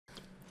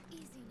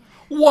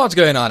What's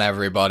going on,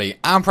 everybody?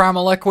 I'm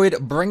Primal Liquid,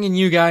 bringing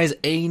you guys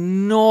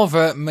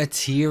another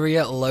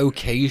Materia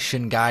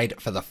location guide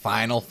for the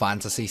Final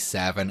Fantasy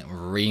VII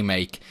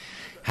Remake.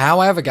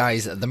 However,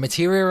 guys, the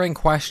materia in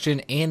question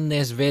in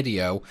this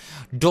video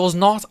does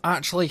not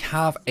actually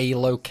have a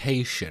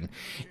location.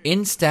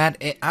 Instead,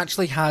 it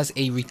actually has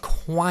a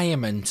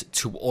requirement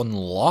to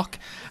unlock,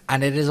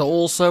 and it is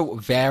also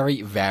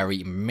very, very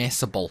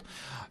missable.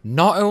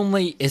 Not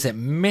only is it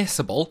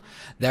missable,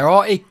 there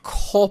are a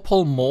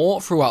couple more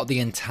throughout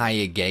the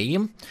entire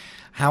game.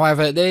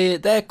 However,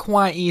 they're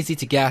quite easy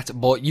to get,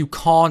 but you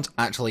can't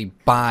actually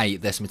buy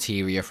this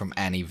materia from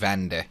any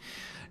vendor.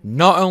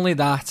 Not only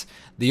that,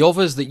 the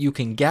others that you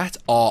can get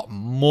are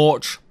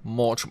much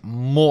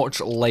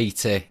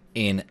later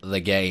in the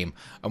game.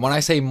 And when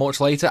I say much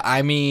later,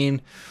 I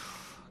mean,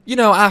 you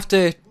know,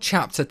 after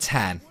chapter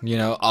 10, you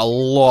know, a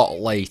lot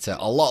later,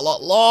 a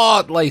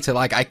lot later.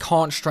 Like, I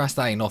can't stress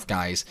that enough,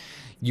 guys.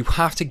 You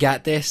have to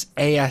get this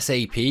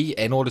ASAP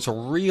in order to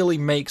really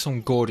make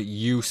some good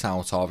use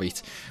out of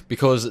it,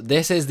 because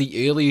this is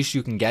the earliest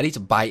you can get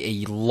it by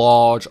a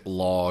large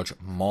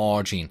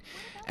margin.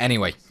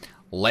 Anyway,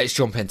 let's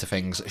jump into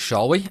things,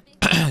 shall we?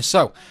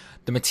 So,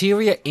 the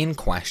materia in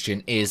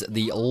question is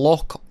the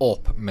Look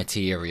Up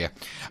materia,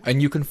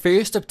 and you can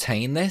first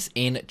obtain this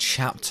in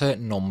chapter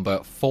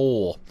number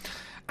 4.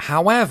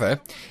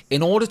 However,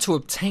 in order to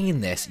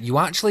obtain this, you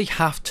actually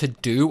have to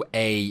do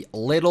a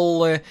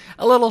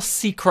little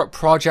secret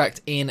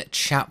project in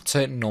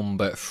chapter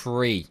number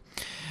 3.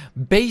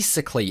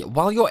 Basically,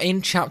 while you're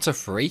in chapter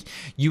 3,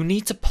 you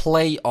need to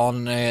play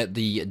on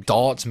the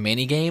darts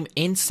minigame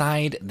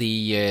inside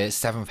the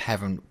 7th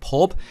Heaven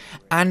pub,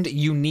 and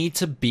you need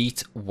to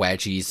beat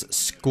Wedgie's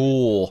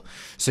score.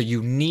 So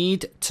you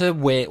need to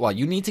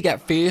you need to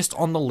get first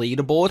on the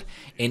leaderboard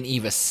in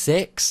either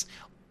 6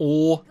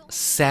 or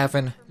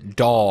 7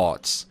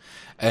 darts.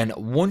 And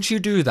once you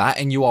do that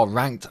and you are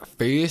ranked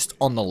first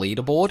on the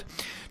leaderboard,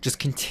 just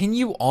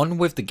continue on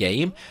with the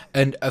game,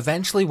 and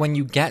eventually when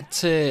you get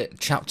to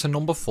chapter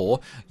number 4,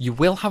 you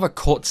will have a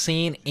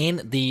cutscene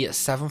in the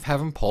 7th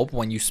Heaven pub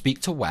when you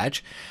speak to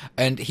Wedge,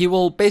 and he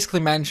will basically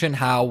mention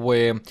how,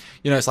 you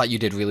know, it's like you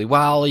did really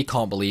well, he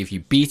can't believe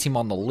you beat him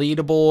on the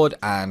leaderboard,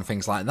 and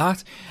things like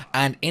that,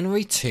 and in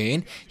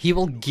return, he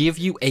will give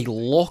you a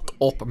Look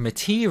Up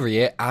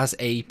materia as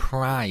a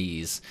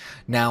prize.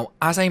 Now,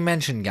 as I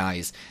mentioned,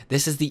 guys,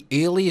 this is the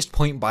earliest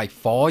point by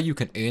far you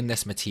can earn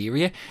this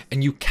materia,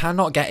 and you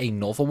cannot get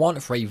another one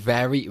for a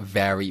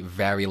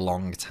very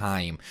long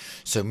time.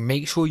 So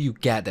make sure you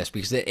get this,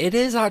 because it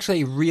is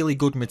actually a really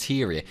good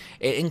materia.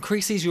 It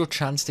increases your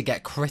chance to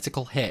get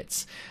critical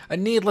hits,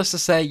 and needless to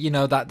say, you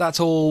know,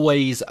 that's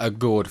always a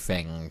good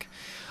thing.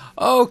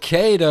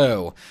 Okay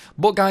though,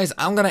 but guys,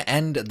 I'm going to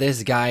end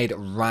this guide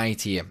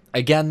right here.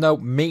 Again though,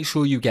 make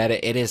sure you get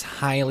it. It is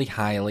highly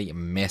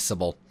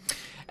missable.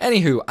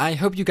 Anywho, I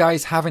hope you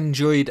guys have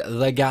enjoyed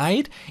the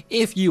guide.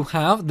 If you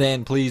have,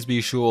 then please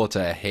be sure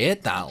to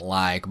hit that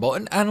like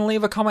button and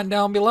leave a comment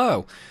down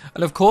below.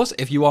 And of course,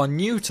 if you are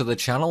new to the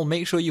channel,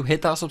 make sure you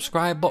hit that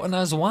subscribe button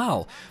as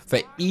well for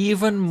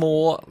even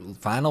more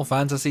Final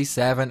Fantasy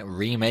VII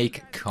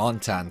Remake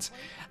content.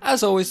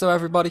 As always though,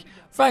 everybody,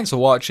 thanks for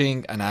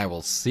watching, and I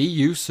will see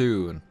you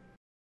soon.